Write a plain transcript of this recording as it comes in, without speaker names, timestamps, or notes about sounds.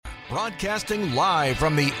Broadcasting live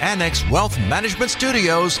from the Annex Wealth Management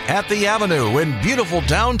Studios at the Avenue in beautiful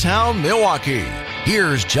downtown Milwaukee.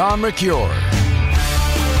 Here's John McCure.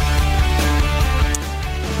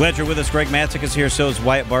 Glad you're with us. Greg Matzik is here. So is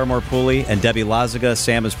Wyatt Barmore-Pooley and Debbie Lazaga.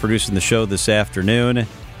 Sam is producing the show this afternoon.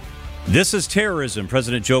 This is terrorism,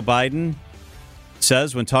 President Joe Biden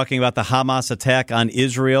says when talking about the Hamas attack on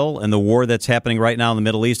Israel and the war that's happening right now in the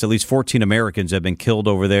Middle East. At least 14 Americans have been killed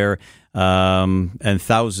over there, and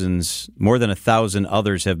more than 1,000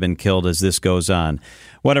 others have been killed as this goes on.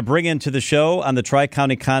 Want to bring into the show on the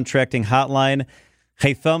Tri-County Contracting Hotline,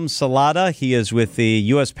 Haitham Salawdeh. He is with the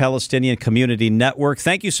U.S. Palestinian Community Network.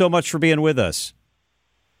 Thank you so much for being with us.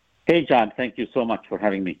 Hey, John. Thank you so much for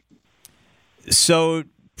having me. So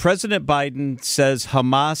President Biden says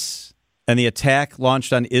Hamas and the attack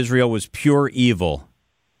launched on Israel was pure evil.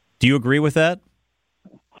 Do you agree with that?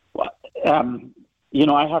 Well,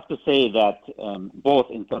 I have to say that both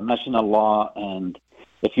international law and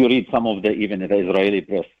if you read some of even the Israeli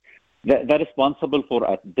press, the responsible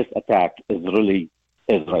for this attack is really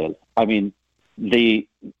Israel. I mean, the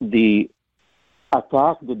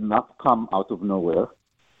attack did not come out of nowhere.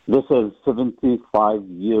 This is 75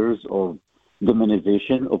 years of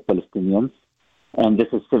demonization of Palestinians. And this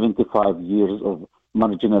is 75 years of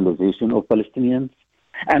marginalization of Palestinians.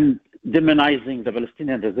 And demonizing the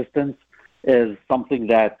Palestinian resistance is something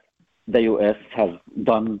that the U.S. has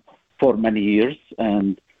done for many years,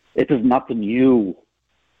 and it is not new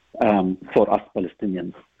for us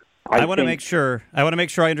Palestinians. I want to make sure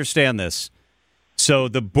I understand this. So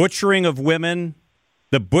the butchering of women,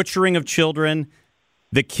 the butchering of children,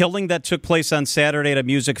 the killing that took place on Saturday at a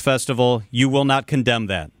music festival, you will not condemn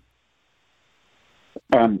that?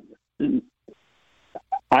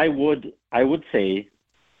 I would say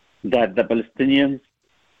that the Palestinians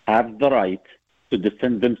have the right to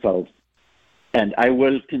defend themselves, and I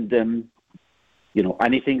will condemn,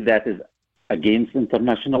 anything that is against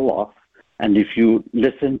international law. And if you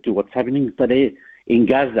listen to what's happening today in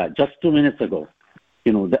Gaza, just 2 minutes ago,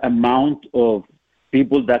 the amount of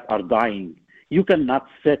people that are dying, you cannot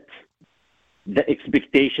set the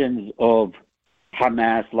expectations of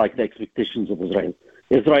Hamas like the expectations of Israel.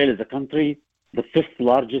 Israel is a country, the fifth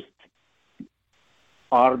largest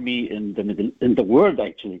army in the world,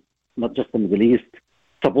 actually, not just the Middle East,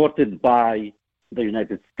 supported by the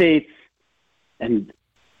United States. And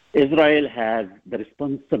Israel has the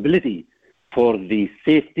responsibility for the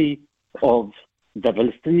safety of the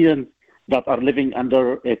Palestinians that are living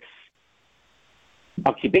under its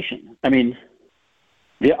occupation. I mean,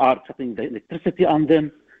 they are cutting the electricity on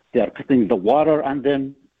them. They are cutting the water on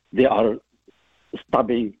them. They are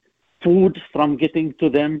stopping food from getting to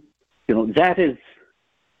them. That is.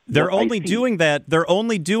 They're only doing that. They're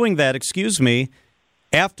only doing that. Excuse me.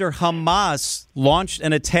 After Hamas launched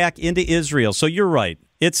an attack into Israel. So you're right.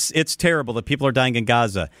 It's terrible that people are dying in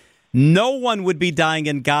Gaza. No one would be dying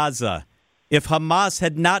in Gaza if Hamas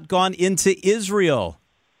had not gone into Israel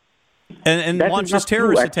and launched this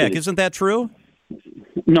terrorist attack. Isn't that true?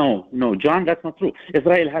 No, John, that's not true.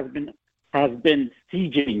 Israel has been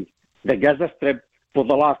sieging the Gaza Strip for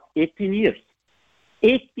the last 18 years.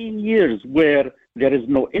 18 years where there is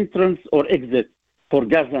no entrance or exit for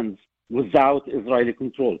Gazans without Israeli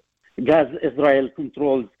control. Israel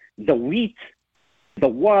controls the wheat, the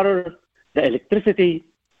water, the electricity.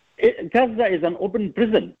 Gaza is an open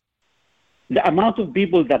prison. The amount of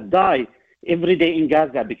people that die every day in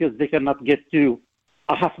Gaza because they cannot get to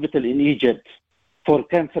a hospital in Egypt for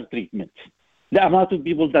cancer treatment. The amount of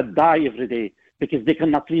people that die every day because they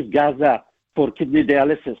cannot leave Gaza for kidney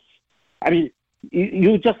dialysis. I mean,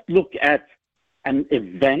 you just look at an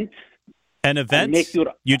event. An event?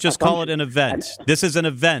 You just call it an event. This is an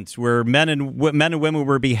event where men and women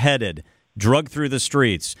were beheaded, drugged through the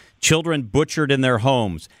streets, children butchered in their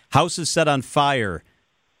homes, houses set on fire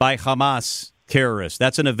by Hamas terrorists.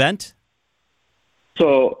 That's an event?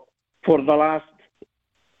 So for the last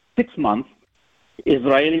 6 months,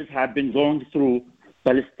 Israelis have been going through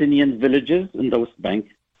Palestinian villages in the West Bank,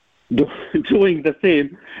 doing the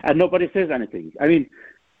same, and nobody says anything. I mean,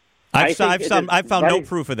 I've found no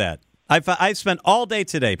proof of that. I spent all day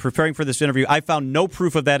today preparing for this interview. I found no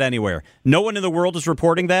proof of that anywhere. No one in the world is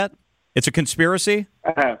reporting that? It's a conspiracy?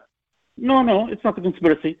 No, it's not a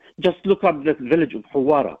conspiracy. Just look up the village of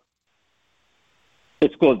Huwara.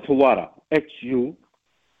 It's called Huwara,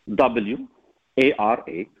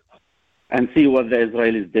 Huwara, and see what the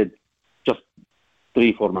Israelis did just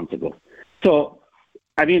 3-4 months ago. So,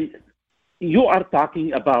 I mean, you are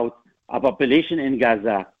talking about a population in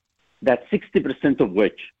Gaza that 60% of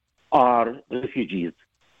which are refugees,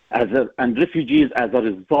 and refugees as a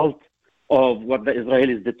result of what the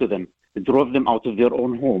Israelis did to them. It drove them out of their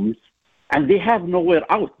own homes, and they have nowhere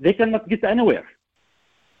out. They cannot get anywhere.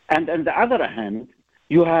 And on the other hand,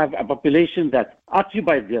 you have a population that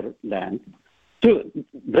occupied their land,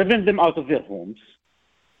 driven them out of their homes,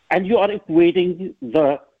 and you are equating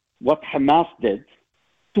what Hamas did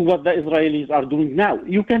to what the Israelis are doing now.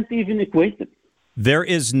 You can't even equate it. There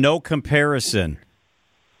is no comparison.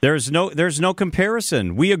 There's no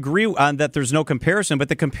comparison. We agree on that there's no comparison, but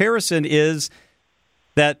the comparison is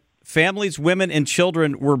that families, women, and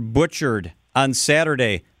children were butchered on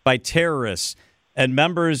Saturday by terrorists, and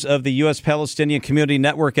members of the U.S. Palestinian Community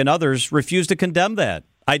Network and others refuse to condemn that.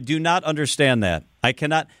 I do not understand that. I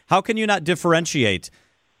cannot. How can you not differentiate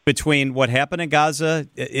between what happened in Gaza,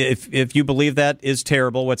 if you believe that is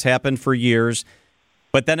terrible, what's happened for years,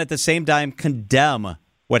 but then at the same time condemn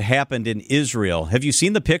what happened in Israel? Have you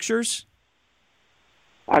seen the pictures?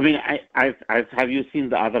 I mean, have you seen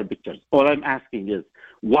the other pictures? All I'm asking is,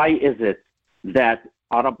 why is it that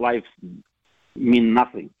Arab lives mean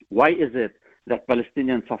nothing? Why is it that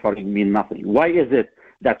Palestinian suffering mean nothing? Why is it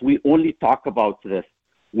that we only talk about this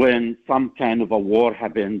when some kind of a war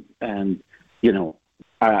happens and,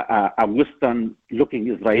 a Western-looking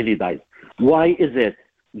Israeli dies? Why is it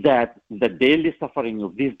that the daily suffering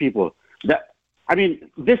of these people,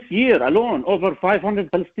 this year alone, over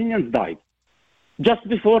 500 Palestinians died. Just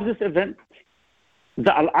before this event,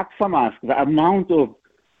 the Al-Aqsa Mosque, the amount of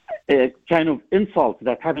kind of insults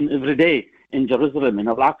that happen every day in Jerusalem, in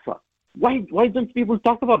Al-Aqsa. Why don't people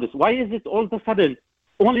talk about this? Why is it all of a sudden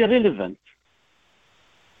only relevant?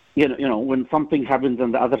 When something happens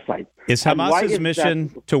on the other side. Is Hamas's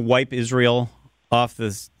mission to wipe Israel off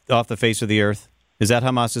the face of the earth? Is that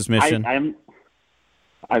Hamas's mission?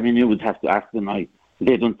 You would have to ask them.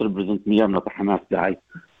 They don't represent me. I'm not a Hamas guy,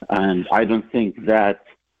 and I don't think that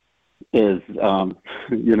is.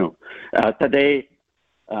 Today,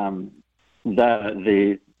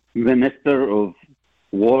 the Minister of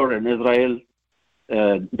War in Israel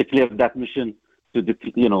declared that mission to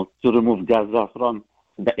remove Gaza from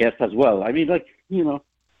the earth as well.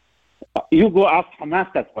 You go ask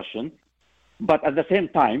Hamas that question, but at the same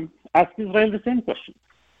time, ask Israel the same question.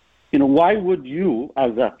 Why would you,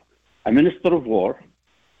 as a minister of war,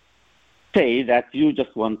 say that you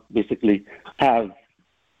just want basically have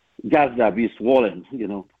Gaza be swollen,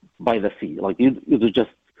 by the sea? You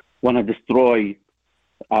just want to destroy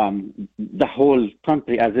the whole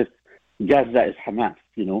country as if Gaza is Hamas,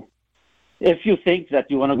 If you think that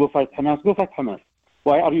you want to go fight Hamas, go fight Hamas.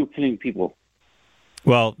 Why are you killing people?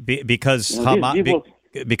 Well, because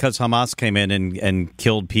Hamas came in and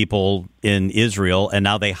killed people in Israel, and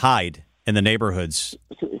now they hide in the neighborhoods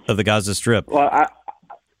of the Gaza Strip. Well,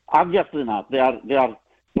 obviously not. They are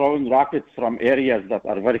throwing rockets from areas that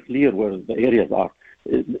are very clear where the areas are.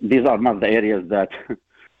 These are not the areas that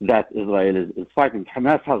Israel is fighting.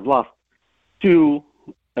 Hamas has lost two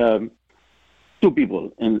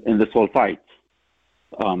people in this whole fight.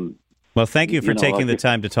 Well, thank you for taking the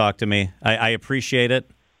time to talk to me. I appreciate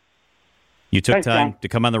it. You took time to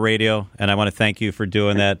come on the radio, and I want to thank you for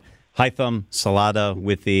doing that. Haitham Salawdeh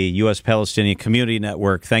with the U.S. Palestinian Community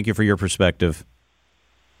Network. Thank you for your perspective.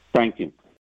 Thank you.